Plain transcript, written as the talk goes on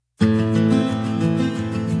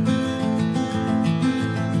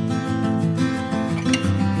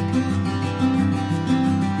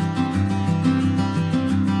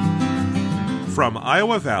From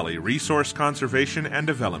Iowa Valley Resource Conservation and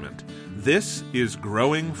Development, this is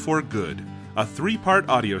Growing for Good, a three-part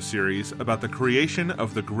audio series about the creation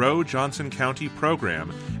of the Grow Johnson County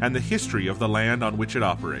program and the history of the land on which it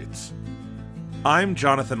operates. I'm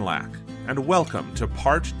Jonathan Lack, and welcome to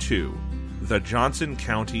Part 2, the Johnson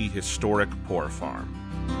County Historic Poor Farm.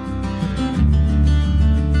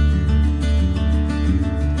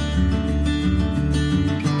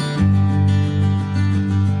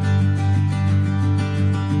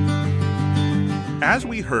 As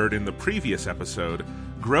we heard in the previous episode,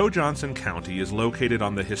 Grow Johnson County is located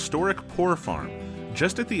on the historic Poor Farm,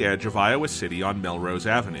 just at the edge of Iowa City on Melrose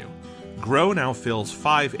Avenue. Grow now fills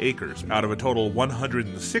 5 acres out of a total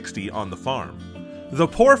 160 on the farm. The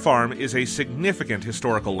Poor Farm is a significant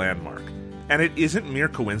historical landmark, and it isn't mere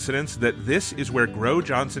coincidence that this is where Grow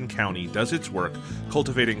Johnson County does its work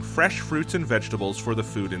cultivating fresh fruits and vegetables for the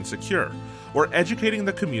food insecure, or educating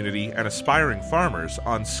the community and aspiring farmers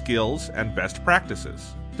on skills and best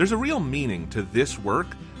practices. There's a real meaning to this work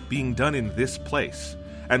being done in this place,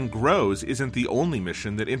 and Grow's isn't the only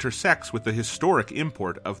mission that intersects with the historic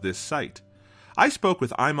import of this site. I spoke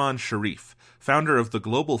with Ayman Sharif, founder of the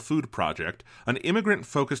Global Food Project, an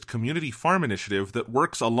immigrant-focused community farm initiative that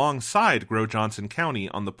works alongside Grow Johnson County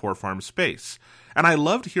on the Poor Farm space. And I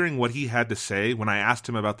loved hearing what he had to say when I asked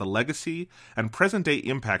him about the legacy and present-day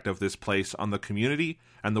impact of this place on the community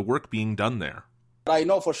and the work being done there. I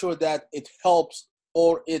know for sure that it helps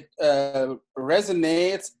or it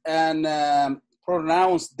resonates and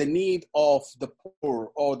pronounce the need of the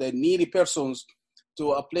poor or the needy persons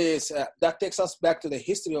to a place that takes us back to the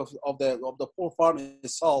history of the Poor Farm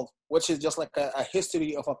itself, which is just like a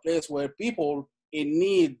history of a place where people in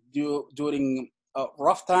need during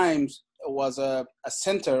rough times was a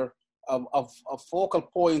center of a focal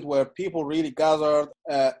point where people really gathered,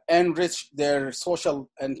 enriched their social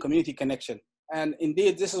and community connection. And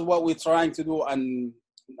indeed, this is what we're trying to do, and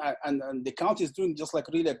the county is doing just like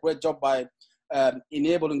really a great job by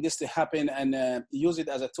enabling this to happen and use it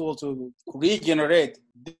as a tool to regenerate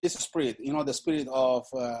this spirit, the spirit of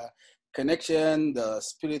connection, the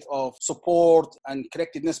spirit of support and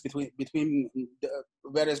connectedness between the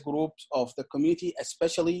various groups of the community,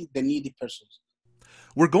 especially the needy persons.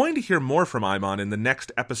 We're going to hear more from Ayman in the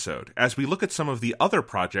next episode as we look at some of the other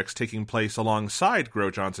projects taking place alongside Grow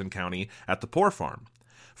Johnson County at the Poor Farm.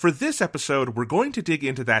 For this episode, we're going to dig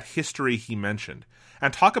into that history he mentioned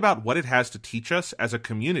and talk about what it has to teach us as a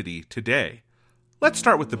community today. Let's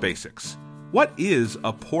start with the basics. What is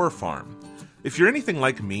a poor farm? If you're anything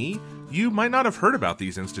like me, you might not have heard about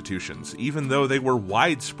these institutions, even though they were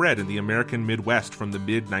widespread in the American Midwest from the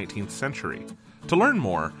mid-19th century. To learn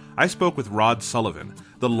more, I spoke with Rod Sullivan,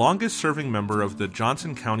 the longest-serving member of the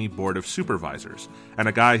Johnson County Board of Supervisors, and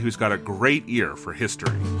a guy who's got a great ear for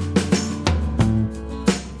history.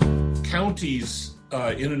 Counties,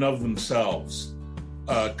 in and of themselves,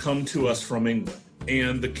 come to us from England.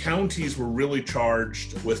 And the counties were really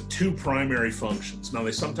charged with 2 primary functions. Now,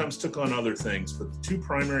 they sometimes took on other things, but the 2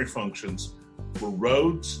 primary functions were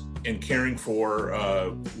roads and caring for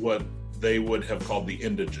what they would have called the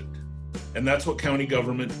indigent. And that's what county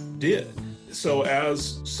government did. So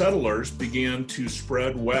as settlers began to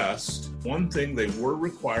spread west, one thing they were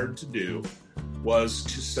required to do was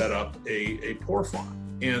to set up a poor farm.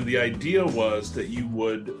 And the idea was that you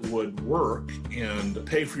would work and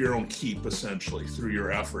pay for your own keep, essentially, through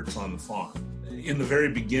your efforts on the farm. In the very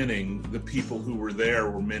beginning, the people who were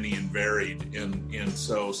there were many and varied. And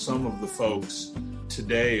so some of the folks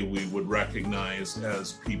today we would recognize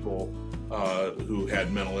as people who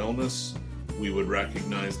had mental illness. We would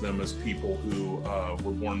recognize them as people who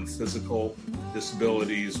were born with physical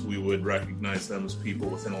disabilities. We would recognize them as people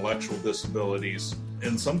with intellectual disabilities.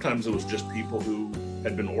 And sometimes it was just people who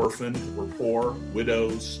had been orphaned, were poor,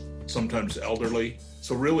 widows, sometimes elderly.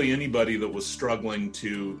 So really anybody that was struggling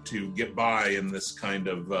to get by in this kind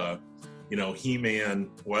of He-Man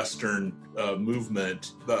Western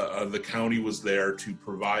movement, the county was there to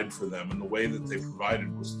provide for them. And the way that they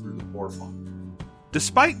provided was through the Poor Farm.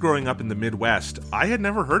 Despite growing up in the Midwest, I had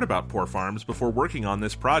never heard about poor farms before working on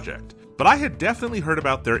this project. But I had definitely heard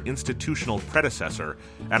about their institutional predecessor,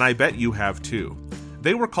 and I bet you have too.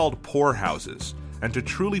 They were called poor houses, and to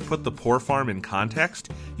truly put the Poor Farm in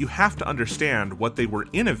context, you have to understand what they were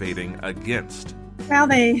innovating against. Well,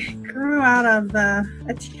 they grew out of the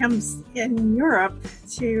attempts in Europe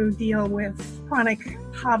to deal with chronic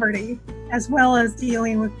poverty, as well as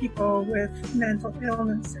dealing with people with mental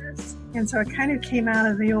illnesses. And so it kind of came out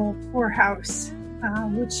of the old poorhouse,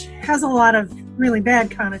 which has a lot of really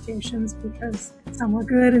bad connotations because some were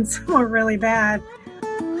good and some were really bad.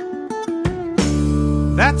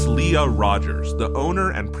 That's Leah Rogers, the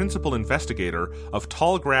owner and principal investigator of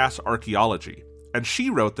Tallgrass Archaeology, and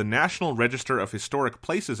she wrote the National Register of Historic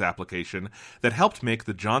Places application that helped make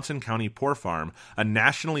the Johnson County Poor Farm a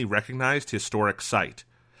nationally recognized historic site.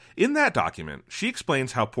 In that document, she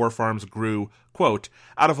explains how poor farms grew, quote,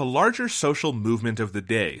 out of a larger social movement of the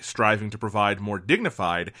day, striving to provide more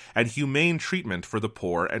dignified and humane treatment for the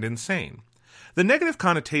poor and insane. The negative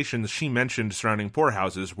connotations she mentioned surrounding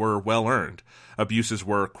poorhouses were well-earned. Abuses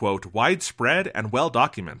were, quote, widespread and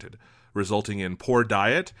well-documented, resulting in poor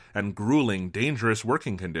diet and grueling, dangerous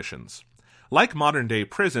working conditions. Like modern-day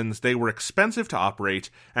prisons, they were expensive to operate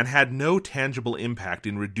and had no tangible impact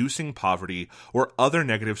in reducing poverty or other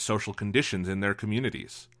negative social conditions in their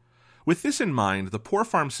communities. With this in mind, the poor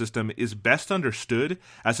farm system is best understood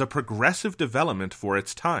as a progressive development for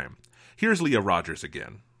its time. Here's Leah Rogers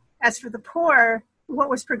again. As for the poor, what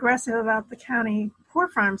was progressive about the county poor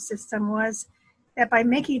farm system was that by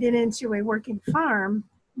making it into a working farm,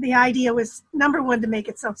 the idea was, number one, to make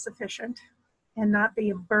it self-sufficient and not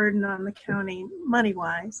be a burden on the county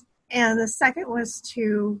money-wise. And the second was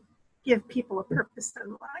to give people a purpose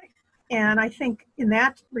in life. And I think in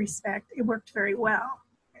that respect, it worked very well.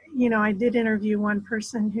 You know, I did interview one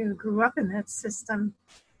person who grew up in that system.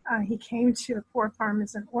 He came to the poor farm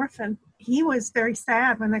as an orphan. He was very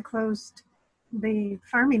sad when they closed the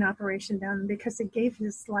farming operation down because it gave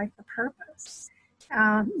his life a purpose.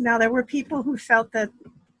 Now, there were people who felt that,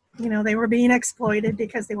 you know, they were being exploited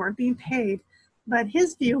because they weren't being paid. But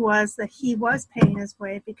his view was that he was paying his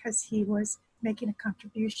way because he was making a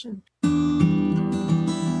contribution.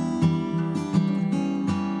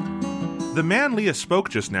 The man Leah spoke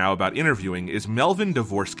just now about interviewing is Melvin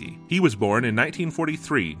Dvorsky. He was born in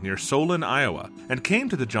 1943 near Solon, Iowa, and came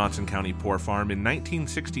to the Johnson County Poor Farm in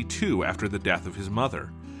 1962 after the death of his mother.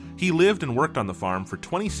 He lived and worked on the farm for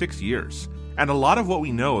 26 years, and a lot of what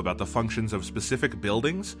we know about the functions of specific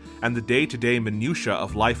buildings and the day-to-day minutia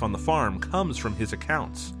of life on the farm comes from his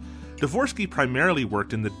accounts. Dvorsky primarily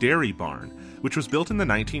worked in the dairy barn, which was built in the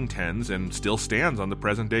 1910s and still stands on the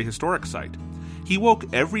present-day historic site. He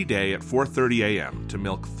woke every day at 4:30 a.m. to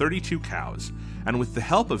milk 32 cows, and with the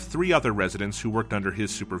help of 3 other residents who worked under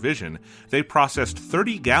his supervision, they processed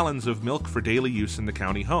 30 gallons of milk for daily use in the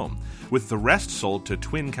county home, with the rest sold to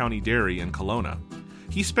Twin County Dairy in Kelowna.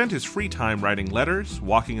 He spent his free time writing letters,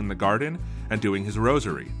 walking in the garden, and doing his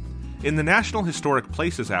rosary. In the National Historic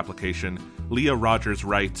Places application, Leah Rogers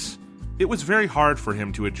writes, "It was very hard for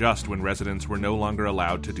him to adjust when residents were no longer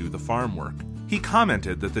allowed to do the farm work. He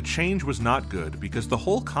commented that the change was not good because the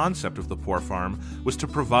whole concept of the poor farm was to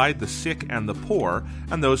provide the sick and the poor,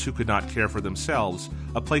 and those who could not care for themselves,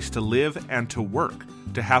 a place to live and to work,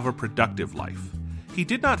 to have a productive life. He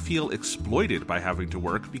did not feel exploited by having to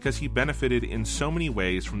work because he benefited in so many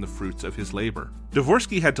ways from the fruits of his labor."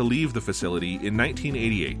 Dvorsky had to leave the facility in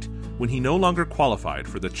 1988 when he no longer qualified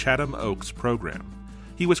for the Chatham Oaks program.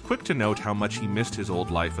 He was quick to note how much he missed his old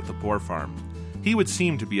life at the poor farm. He would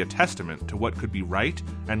seem to be a testament to what could be right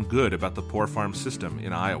and good about the poor farm system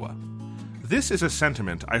in Iowa. This is a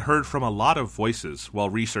sentiment I heard from a lot of voices while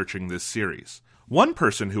researching this series. One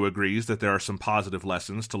person who agrees that there are some positive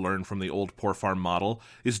lessons to learn from the old poor farm model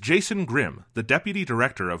is Jason Grimm, the Deputy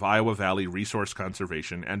Director of Iowa Valley Resource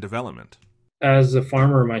Conservation and Development. As a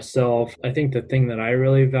farmer myself, I think the thing that I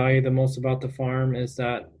really value the most about the farm is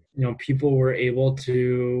that, you know, people were able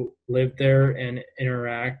to live there and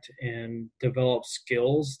interact and develop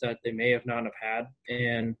skills that they may have not have had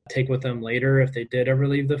and take with them later if they did ever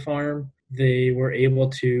leave the farm. They were able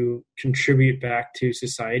to contribute back to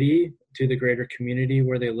society, to the greater community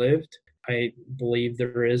where they lived. I believe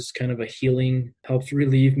there is kind of a healing, helps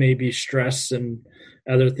relieve maybe stress and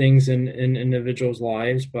other things in individuals'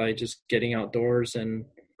 lives by just getting outdoors and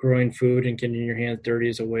growing food and getting your hands dirty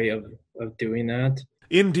is a way of doing that.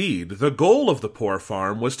 Indeed, the goal of the poor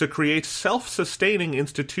farm was to create self-sustaining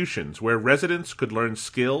institutions where residents could learn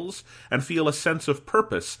skills and feel a sense of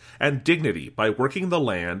purpose and dignity by working the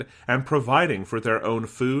land and providing for their own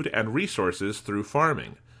food and resources through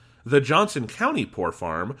farming. The Johnson County Poor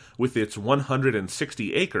Farm, with its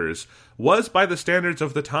 160 acres, was by the standards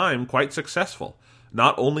of the time quite successful,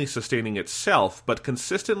 not only sustaining itself but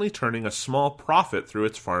consistently turning a small profit through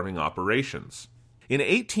its farming operations. In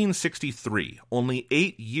 1863, only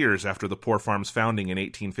 8 years after the poor farm's founding in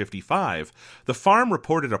 1855, the farm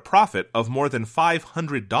reported a profit of more than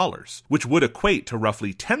 $500, which would equate to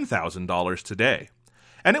roughly $10,000 today.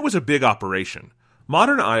 And it was a big operation.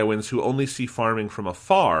 Modern Iowans who only see farming from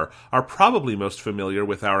afar are probably most familiar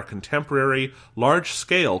with our contemporary,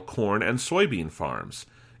 large-scale corn and soybean farms.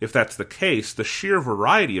 If that's the case, the sheer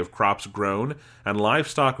variety of crops grown and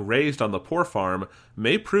livestock raised on the poor farm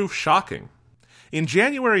may prove shocking. In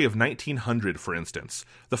January of 1900, for instance,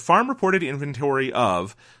 the farm reported inventory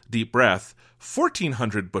of, deep breath,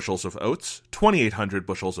 1,400 bushels of oats, 2,800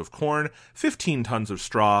 bushels of corn, 15 tons of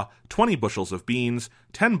straw, 20 bushels of beans,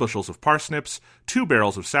 10 bushels of parsnips, 2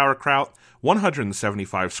 barrels of sauerkraut,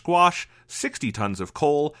 175 squash, 60 tons of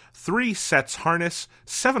coal, 3 sets harness,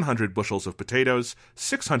 700 bushels of potatoes,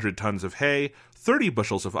 600 tons of hay, 30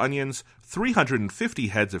 bushels of onions, 350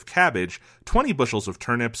 heads of cabbage, 20 bushels of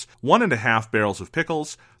turnips, 1.5 barrels of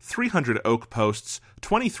pickles, 300 oak posts,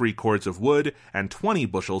 23 cords of wood, and 20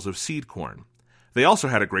 bushels of seed corn. They also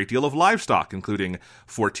had a great deal of livestock, including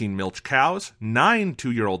 14 milch cows, 9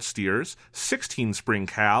 2-year-old steers, 16 spring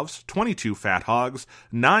calves, 22 fat hogs,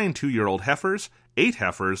 9 2-year-old heifers, 8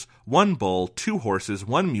 heifers, 1 bull, 2 horses,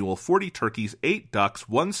 1 mule, 40 turkeys, 8 ducks,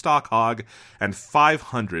 1 stock hog, and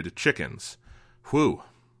 500 chickens. Whew.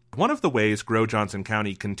 One of the ways Grow Johnson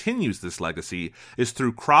County continues this legacy is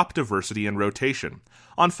through crop diversity and rotation.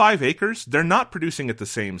 On 5 acres, they're not producing at the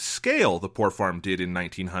same scale the poor farm did in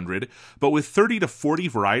 1900, but with 30 to 40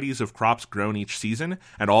 varieties of crops grown each season,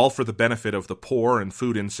 and all for the benefit of the poor and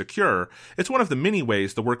food insecure, it's one of the many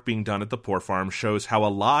ways the work being done at the poor farm shows how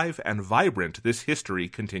alive and vibrant this history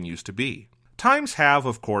continues to be. Times have,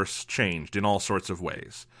 of course, changed in all sorts of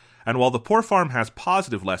ways. And while the poor farm has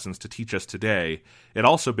positive lessons to teach us today, it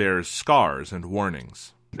also bears scars and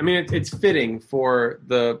warnings. I mean, it's fitting for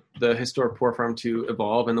the historic poor farm to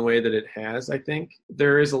evolve in the way that it has, I think.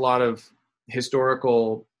 There is a lot of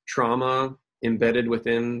historical trauma embedded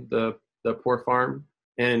within the poor farm.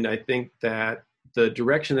 And I think that the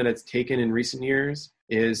direction that it's taken in recent years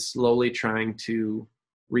is slowly trying to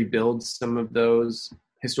rebuild some of those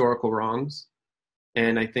historical wrongs.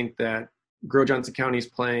 And I think that Grow Johnson County is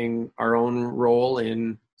playing our own role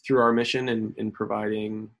through our mission in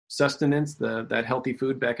providing sustenance, that healthy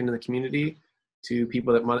food back into the community to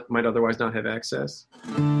people that might otherwise not have access.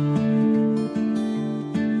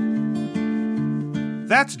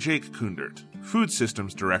 That's Jake Kundert, Food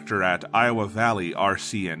Systems Director at Iowa Valley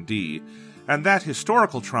RC&D, and that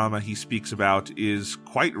historical trauma he speaks about is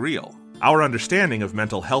quite real. Our understanding of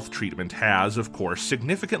mental health treatment has, of course,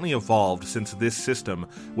 significantly evolved since this system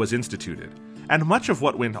was instituted, and much of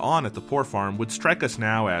what went on at the poor farm would strike us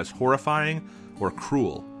now as horrifying or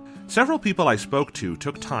cruel. Several people I spoke to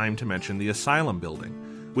took time to mention the asylum building,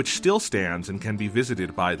 which still stands and can be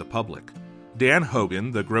visited by the public. Dan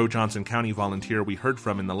Hogan, the Grow Johnson County volunteer we heard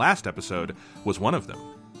from in the last episode, was one of them.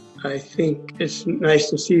 I think it's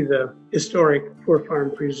nice to see the historic poor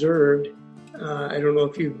farm preserved. I don't know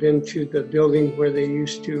if you've been to the building where they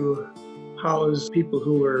used to house people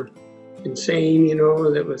who were insane,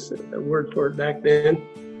 that was a word for it back then.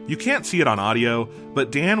 You can't see it on audio,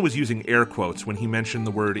 but Dan was using air quotes when he mentioned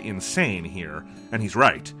the word insane here, and he's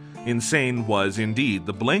right. Insane was indeed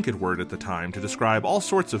the blanket word at the time to describe all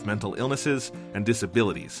sorts of mental illnesses and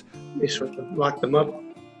disabilities. They sort of locked them up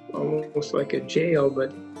almost like a jail,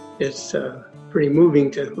 but it's pretty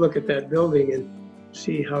moving to look at that building and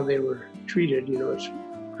see how they were treated. It's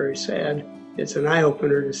very sad. It's an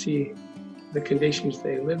eye-opener to see the conditions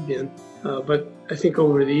they lived in. But I think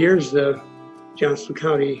over the years, the Johnson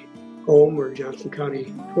County Home or Johnson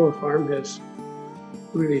County Poor Farm has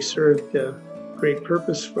really served a great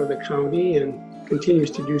purpose for the county and continues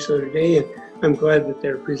to do so today. And I'm glad that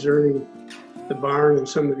they're preserving the barn and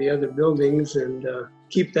some of the other buildings and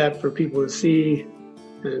keep that for people to see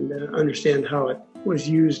and understand how it was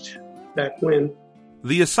used back when.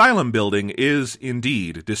 The asylum building is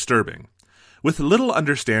indeed disturbing. With little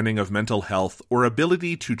understanding of mental health or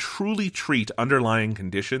ability to truly treat underlying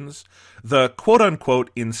conditions, the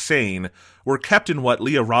quote-unquote insane were kept in what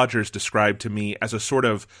Leah Rogers described to me as a sort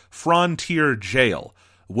of frontier jail,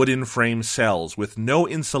 wooden frame cells with no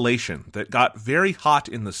insulation that got very hot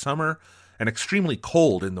in the summer and extremely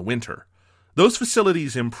cold in the winter. Those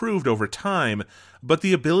facilities improved over time, but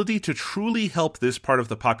the ability to truly help this part of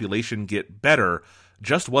the population get better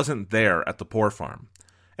just wasn't there at the poor farm.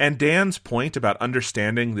 And Dan's point about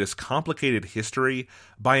understanding this complicated history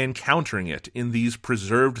by encountering it in these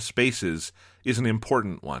preserved spaces is an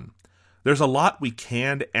important one. There's a lot we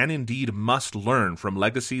can and indeed must learn from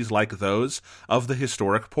legacies like those of the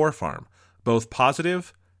historic poor farm, both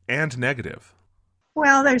positive and negative.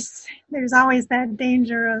 Well, there's always that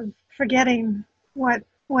danger of forgetting what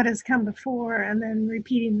has come before and then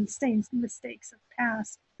repeating the same mistakes of the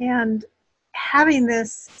past. And having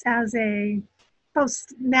this as both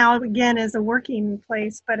now again as a working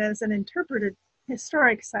place, but as an interpreted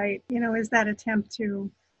historic site, is that attempt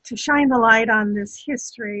to shine the light on this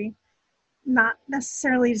history, not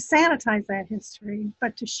necessarily to sanitize that history,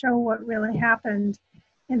 but to show what really happened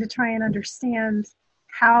and to try and understand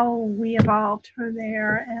how we evolved from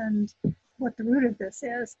there and what the root of this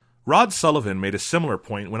is. Rod Sullivan made a similar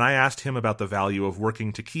point when I asked him about the value of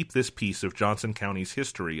working to keep this piece of Johnson County's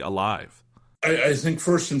history alive. I think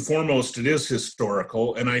first and foremost, it is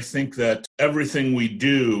historical, and I think that everything we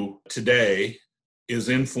do today is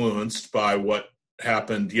influenced by what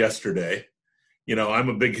happened yesterday. You know, I'm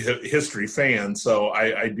a big history fan, so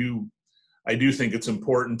I do think it's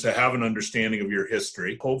important to have an understanding of your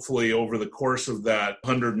history. Hopefully, over the course of that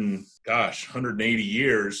 180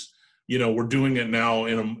 years, you know, we're doing it now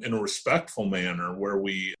in a respectful manner where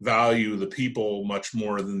we value the people much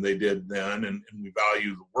more than they did then, and we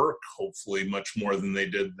value the work hopefully much more than they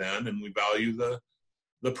did then, and we value the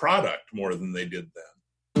product more than they did then.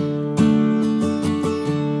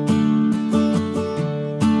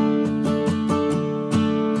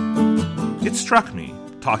 It struck me,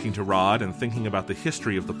 talking to Rod and thinking about the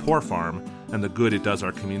history of the Poor Farm and the good it does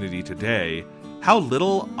our community today, how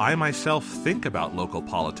little I myself think about local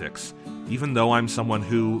politics, even though I'm someone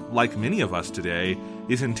who, like many of us today,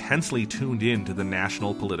 is intensely tuned in to the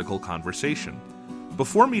national political conversation.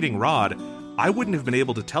 Before meeting Rod, I wouldn't have been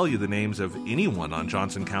able to tell you the names of anyone on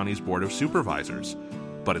Johnson County's Board of Supervisors.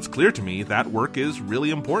 But it's clear to me that work is really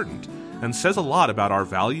important and says a lot about our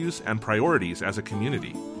values and priorities as a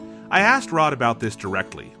community. I asked Rod about this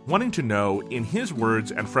directly, wanting to know, in his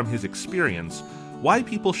words and from his experience, why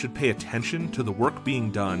people should pay attention to the work being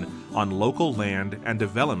done on local land and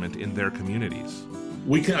development in their communities.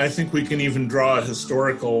 I think we can even draw a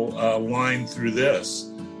historical line through this.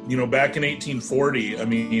 You know, back in 1840, I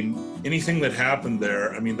mean, anything that happened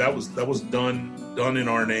there, I mean, that was done in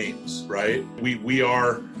our names, right? We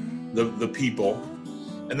are the people,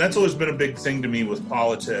 and that's always been a big thing to me with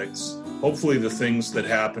politics. Hopefully the things that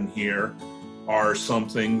happen here are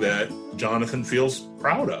something that Jonathan feels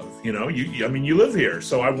proud of. You know, you live here,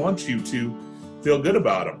 so I want you to feel good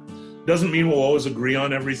about them. Doesn't mean we'll always agree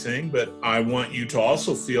on everything, but I want you to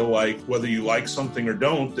also feel like whether you like something or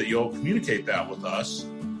don't, that you'll communicate that with us.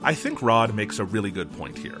 I think Rod makes a really good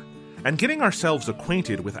point here. And getting ourselves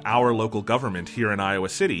acquainted with our local government here in Iowa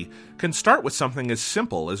City can start with something as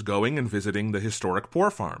simple as going and visiting the historic Poor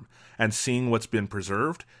Farm and seeing what's been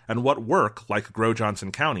preserved and what work, like Grow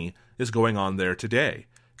Johnson County, is going on there today,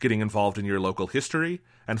 getting involved in your local history,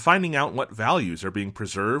 and finding out what values are being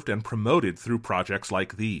preserved and promoted through projects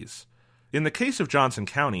like these. In the case of Johnson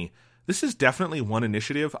County, this is definitely one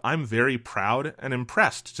initiative I'm very proud and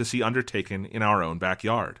impressed to see undertaken in our own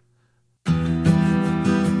backyard.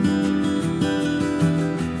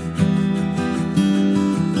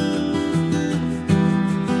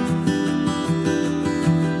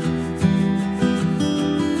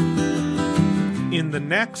 In the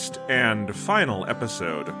next and final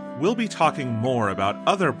episode, we'll be talking more about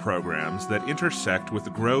other programs that intersect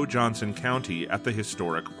with Grow Johnson County at the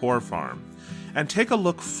historic Poor Farm, and take a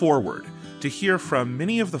look forward to hear from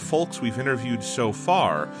many of the folks we've interviewed so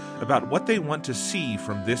far about what they want to see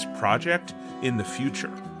from this project in the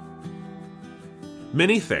future.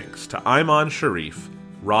 Many thanks to Ayman Sharif,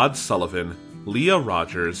 Rod Sullivan, Leah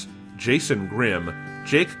Rogers, Jason Grimm,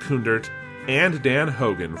 Jake Kundert, and Dan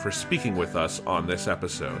Hogan for speaking with us on this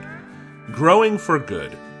episode. Growing for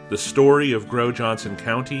Good, the story of Grow Johnson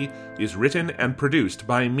County, is written and produced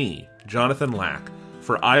by me, Jonathan Lack,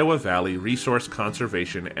 for Iowa Valley Resource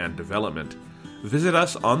Conservation and Development. Visit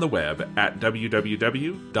us on the web at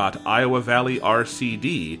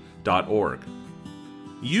www.iowavalley.rcd.org.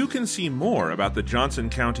 You can see more about the Johnson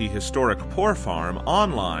County Historic Poor Farm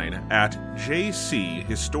online at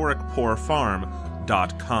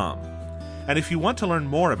jchistoricpoorfarm.com. And if you want to learn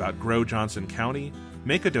more about Grow Johnson County,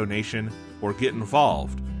 make a donation, or get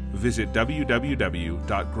involved, visit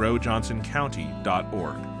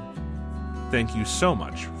www.growjohnsoncounty.org. Thank you so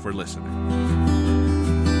much for listening.